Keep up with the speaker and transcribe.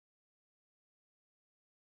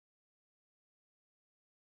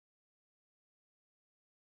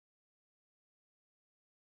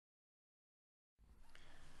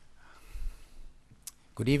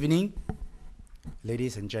Good evening,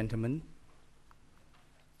 ladies and gentlemen.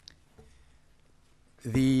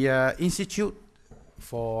 The Institute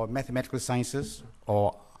for Mathematical Sciences,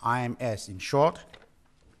 or IMS in short,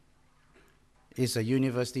 is a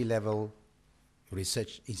university-level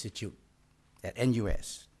research institute at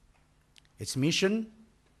NUS. Its mission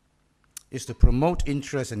is to promote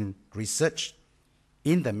interest in research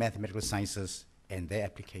in the mathematical sciences and their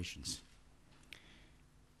applications.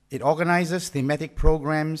 It organizes thematic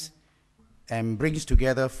programs and brings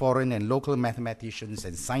together foreign and local mathematicians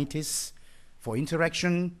and scientists for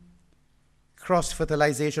interaction,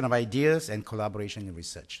 cross-fertilization of ideas, and collaboration in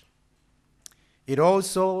research. It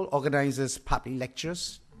also organizes public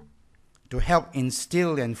lectures to help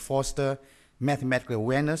instill and foster mathematical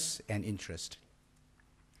awareness and interest,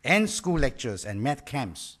 and school lectures and math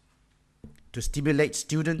camps to stimulate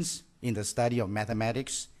students in the study of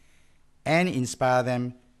mathematics and inspire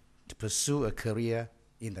them to pursue a career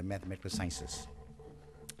in the mathematical sciences.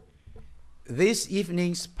 This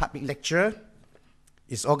evening's public lecture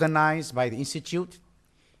is organized by the Institute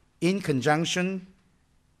in conjunction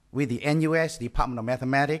with the NUS Department of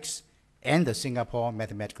Mathematics and the Singapore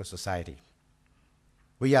Mathematical Society.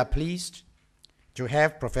 We are pleased to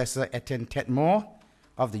have Professor Eitan Tadmor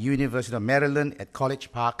of the University of Maryland at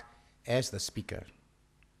College Park as the speaker.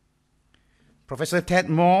 Professor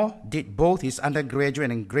Tadmor did both his undergraduate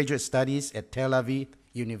and graduate studies at Tel Aviv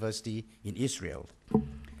University in Israel.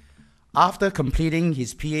 After completing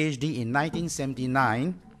his PhD in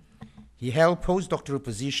 1979, he held postdoctoral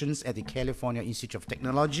positions at the California Institute of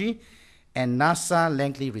Technology and NASA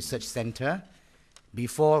Langley Research Center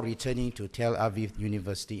before returning to Tel Aviv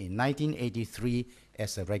University in 1983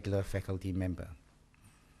 as a regular faculty member.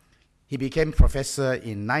 He became professor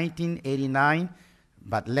in 1989,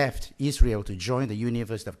 but left Israel to join the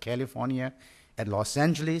University of California at Los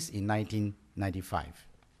Angeles in 1995.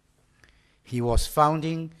 He was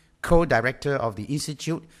founding co-director of the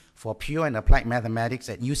Institute for Pure and Applied Mathematics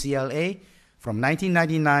at UCLA from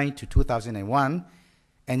 1999 to 2001,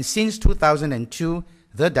 and since 2002,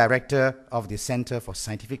 the director of the Center for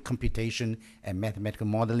Scientific Computation and Mathematical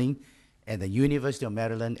Modeling at the University of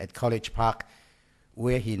Maryland at College Park,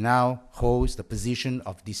 where he now holds the position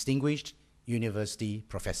of Distinguished University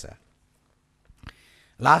Professor.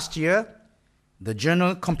 Last year, the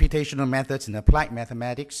journal Computational Methods in Applied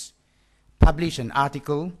Mathematics published an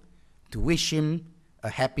article to wish him a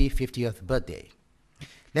happy 50th birthday.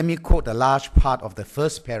 Let me quote a large part of the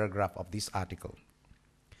first paragraph of this article.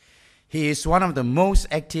 He is one of the most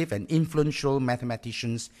active and influential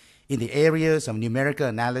mathematicians in the areas of numerical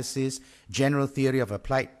analysis, general theory of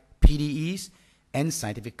applied PDEs, and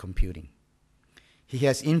scientific computing. He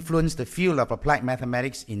has influenced the field of applied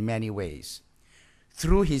mathematics in many ways.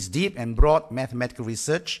 Through his deep and broad mathematical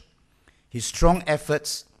research, his strong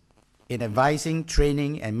efforts in advising,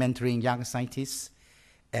 training, and mentoring young scientists,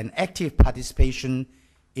 and active participation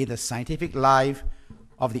in the scientific life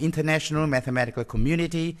of the international mathematical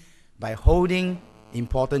community by holding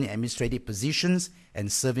important administrative positions and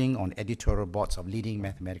serving on editorial boards of leading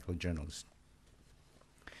mathematical journals.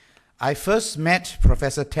 I first met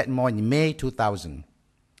Professor Tadmor in May 2000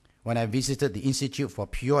 when I visited the Institute for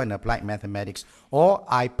Pure and Applied Mathematics, or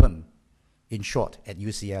IPM in short, at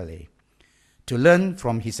UCLA, to learn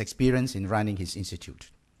from his experience in running his institute.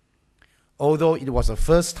 Although it was the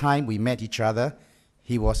first time we met each other,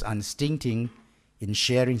 he was unstinting in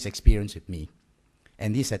sharing his experience with me,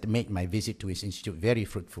 and this had made my visit to his institute very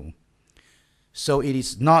fruitful. So it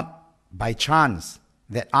is not by chance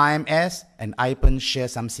that IMS and IPN share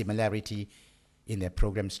some similarity in their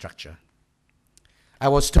program structure. I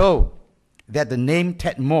was told that the name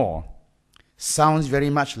Tadmor sounds very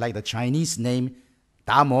much like the Chinese name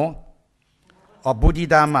Tadmor, or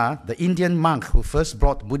Bodhidharma, the Indian monk who first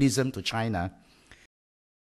brought Buddhism to China,